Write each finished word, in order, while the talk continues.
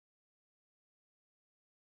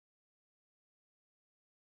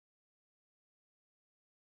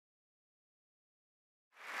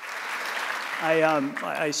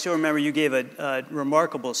I still remember you gave a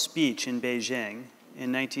remarkable speech in Beijing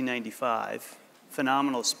in 1995.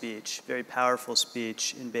 Phenomenal speech, very powerful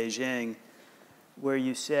speech in Beijing, where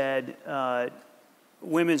you said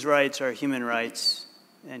women's rights are human rights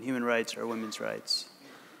and human rights are women's rights.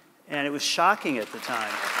 And it was shocking at the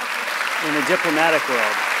time in the diplomatic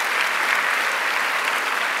world.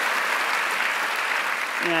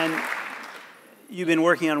 And you've been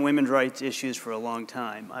working on women's rights issues for a long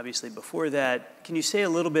time, obviously before that. Can you say a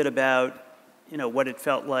little bit about, what it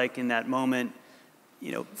felt like in that moment?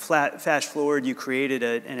 Fast forward, you created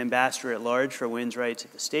an ambassador at large for women's rights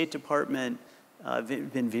at the State Department,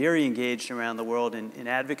 been very engaged around the world in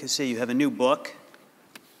advocacy. You have a new book,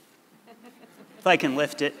 if I can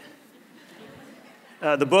lift it.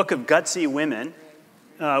 The book of Gutsy Women,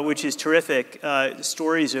 which is terrific,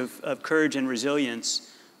 stories of courage and resilience,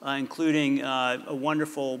 including a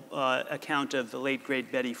wonderful account of the late,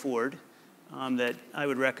 great Betty Ford that I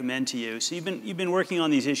would recommend to you. So you've been working on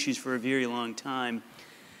these issues for a very long time.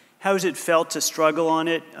 How has it felt to struggle on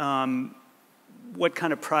it? What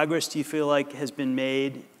kind of progress do you feel like has been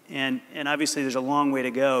made? And obviously there's a long way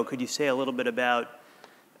to go. Could you say a little bit about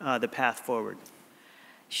the path forward?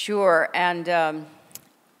 Sure, and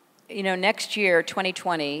next year,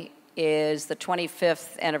 2020, is the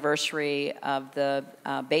 25th anniversary of the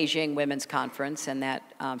Beijing Women's Conference and that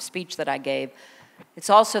speech that I gave. It's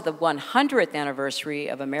also the 100th anniversary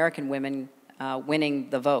of American women winning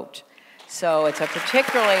the vote. So it's a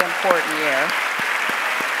particularly important year.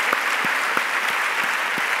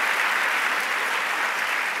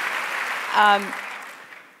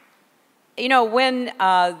 When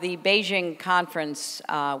the Beijing conference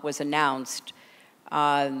was announced,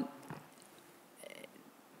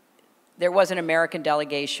 there was an American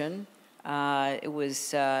delegation. It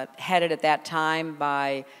was headed at that time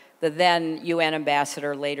by the then UN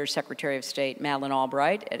ambassador, later Secretary of State, Madeleine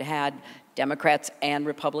Albright. It had Democrats and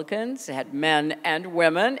Republicans. It had men and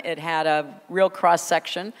women. It had a real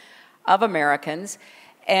cross-section of Americans.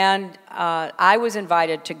 And I was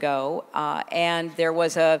invited to go, and there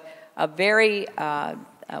was a very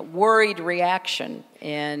worried reaction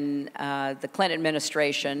in the Clinton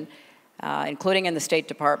administration, including in the State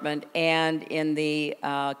Department and in the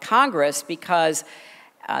Congress, because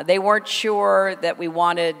they weren't sure that we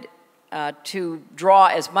wanted to draw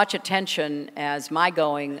as much attention as my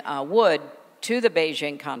going would to the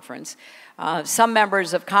Beijing conference. Some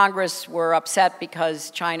members of Congress were upset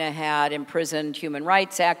because China had imprisoned human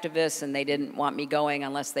rights activists and they didn't want me going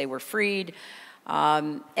unless they were freed.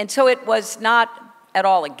 And so it was not at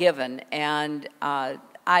all a given. And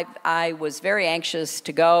I was very anxious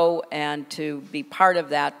to go and to be part of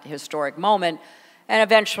that historic moment. And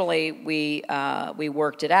eventually we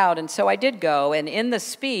worked it out. And so I did go. And in the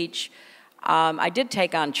speech, I did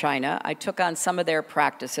take on China. I took on some of their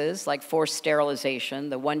practices, like forced sterilization,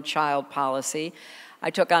 the one-child policy. I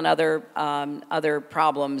took on other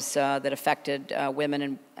problems that affected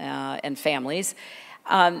women and families.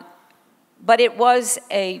 But it was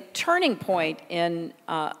a turning point in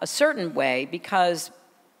a certain way, because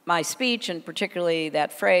my speech, and particularly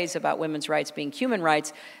that phrase about women's rights being human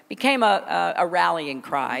rights, became a rallying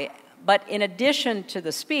cry. But in addition to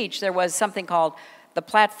the speech, there was something called the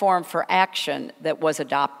Platform for Action that was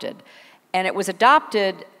adopted. And it was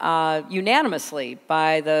adopted unanimously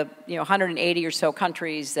by the 180 or so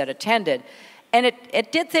countries that attended. And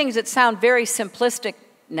it did things that sound very simplistic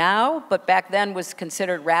now, but back then was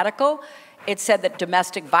considered radical. It said that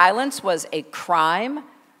domestic violence was a crime,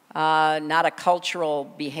 not a cultural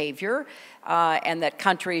behavior, and that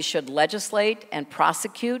countries should legislate and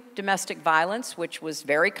prosecute domestic violence, which was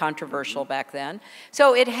very controversial back then.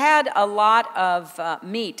 So it had a lot of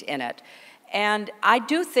meat in it. And I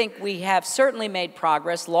do think we have certainly made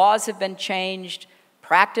progress. Laws have been changed,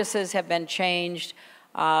 practices have been changed.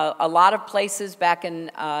 A lot of places back in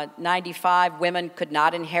 '95, women could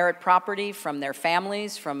not inherit property from their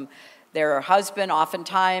families, from their husband.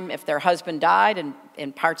 Oftentimes, if their husband died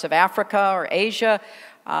in parts of Africa or Asia,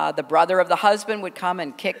 the brother of the husband would come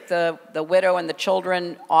and kick the widow and the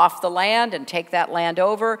children off the land and take that land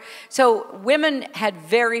over. So women had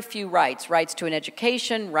very few rights: rights to an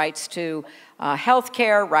education, rights to health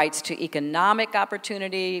care, rights to economic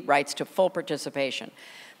opportunity, rights to full participation.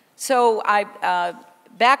 So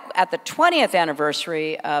back at the 20th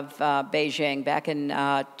anniversary of Beijing, back in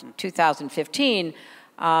 2015,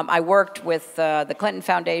 I worked with the Clinton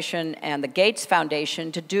Foundation and the Gates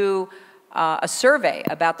Foundation to do a survey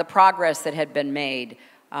about the progress that had been made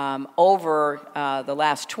over the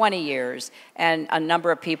last 20 years, and a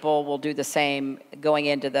number of people will do the same going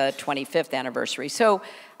into the 25th anniversary. So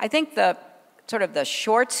I think the sort of the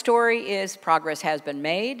short story is progress has been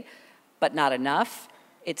made, but not enough.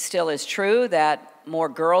 It still is true that more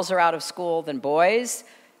girls are out of school than boys.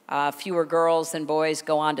 Fewer girls than boys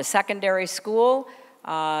go on to secondary school.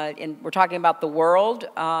 And we're talking about the world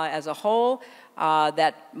as a whole.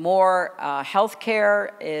 That more health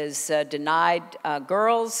care is denied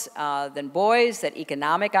girls than boys, that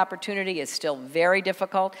economic opportunity is still very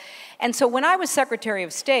difficult. And so when I was Secretary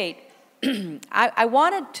of State, I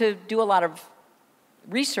wanted to do a lot of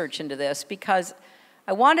research into this because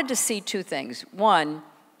I wanted to see two things. One,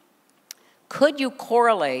 could you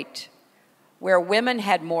correlate where women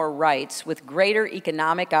had more rights with greater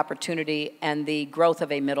economic opportunity and the growth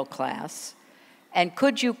of a middle class? And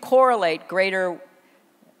could you correlate greater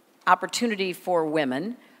opportunity for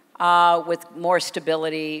women with more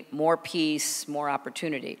stability, more peace, more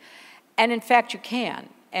opportunity? And in fact, you can.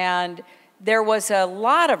 And there was a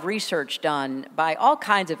lot of research done by all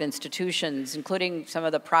kinds of institutions, including some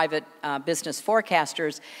of the private business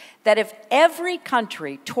forecasters, that if every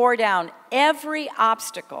country tore down every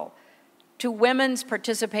obstacle to women's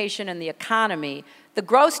participation in the economy, the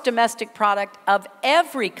gross domestic product of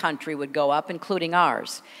every country would go up, including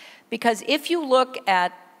ours. Because if you look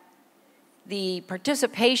at the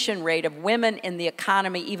participation rate of women in the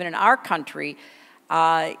economy, even in our country,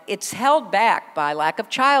 it's held back by lack of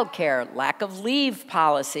childcare, lack of leave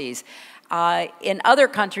policies. In other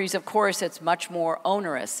countries, of course, it's much more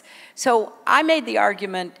onerous. So I made the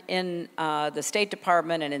argument in the State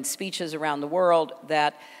Department and in speeches around the world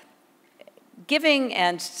that giving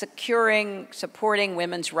and supporting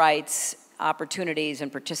women's rights, opportunities,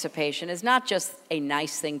 and participation is not just a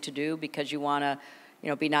nice thing to do because you want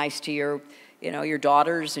to, be nice to your, your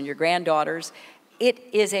daughters and your granddaughters. It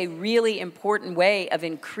is a really important way of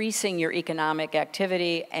increasing your economic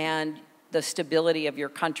activity and the stability of your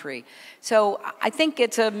country. So I think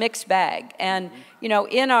it's a mixed bag. And, in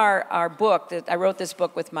our book, I wrote this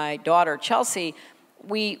book with my daughter, Chelsea,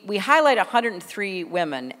 we highlight 103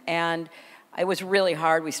 women, and it was really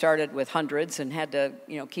hard. We started with hundreds and had to,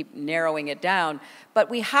 keep narrowing it down. But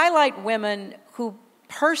we highlight women who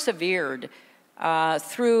persevered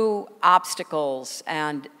through obstacles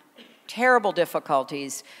and terrible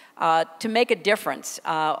difficulties to make a difference.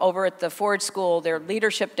 Over at the Ford School, their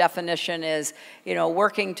leadership definition is,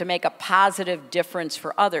 working to make a positive difference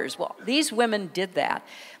for others. Well, these women did that.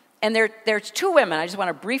 And there's two women I just want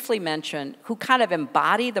to briefly mention who kind of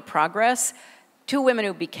embody the progress. Two women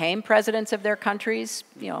who became presidents of their countries,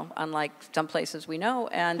 unlike some places we know.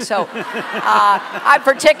 And so I'm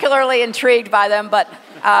particularly intrigued by them. But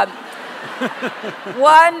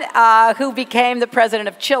one who became the president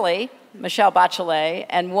of Chile, Michelle Bachelet,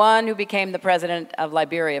 and one who became the president of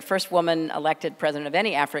Liberia, first woman elected president of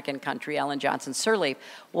any African country, Ellen Johnson Sirleaf.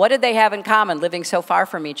 What did they have in common, living so far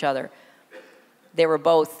from each other? They were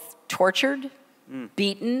both tortured,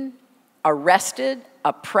 beaten, arrested,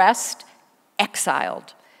 oppressed,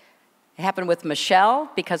 exiled. It happened with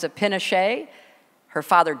Michelle because of Pinochet. Her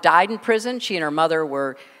father died in prison. She and her mother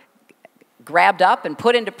were grabbed up and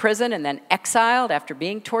put into prison and then exiled after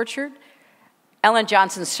being tortured. Ellen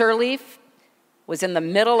Johnson Sirleaf was in the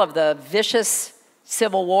middle of the vicious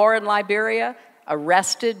civil war in Liberia,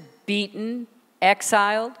 arrested, beaten,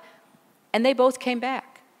 exiled, and they both came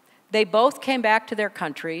back. They both came back to their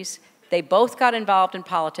countries. They both got involved in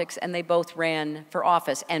politics, and they both ran for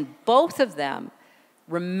office. And both of them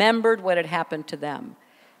remembered what had happened to them.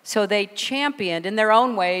 So they championed, in their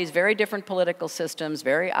own ways, very different political systems,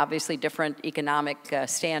 very obviously different economic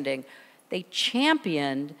standing. They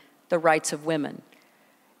championed the rights of women.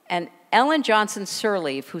 And Ellen Johnson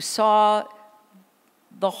Sirleaf, who saw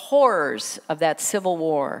the horrors of that civil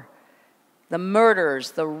war, the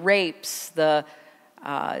murders, the rapes, the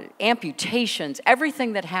amputations,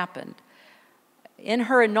 everything that happened, in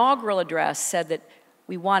her inaugural address said that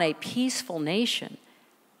we want a peaceful nation.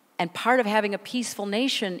 And part of having a peaceful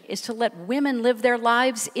nation is to let women live their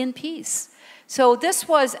lives in peace. So this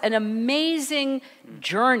was an amazing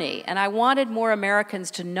journey, and I wanted more Americans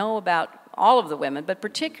to know about all of the women, but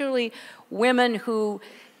particularly women who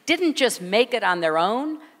didn't just make it on their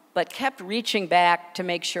own, but kept reaching back to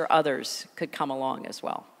make sure others could come along as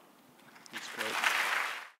well. That's great.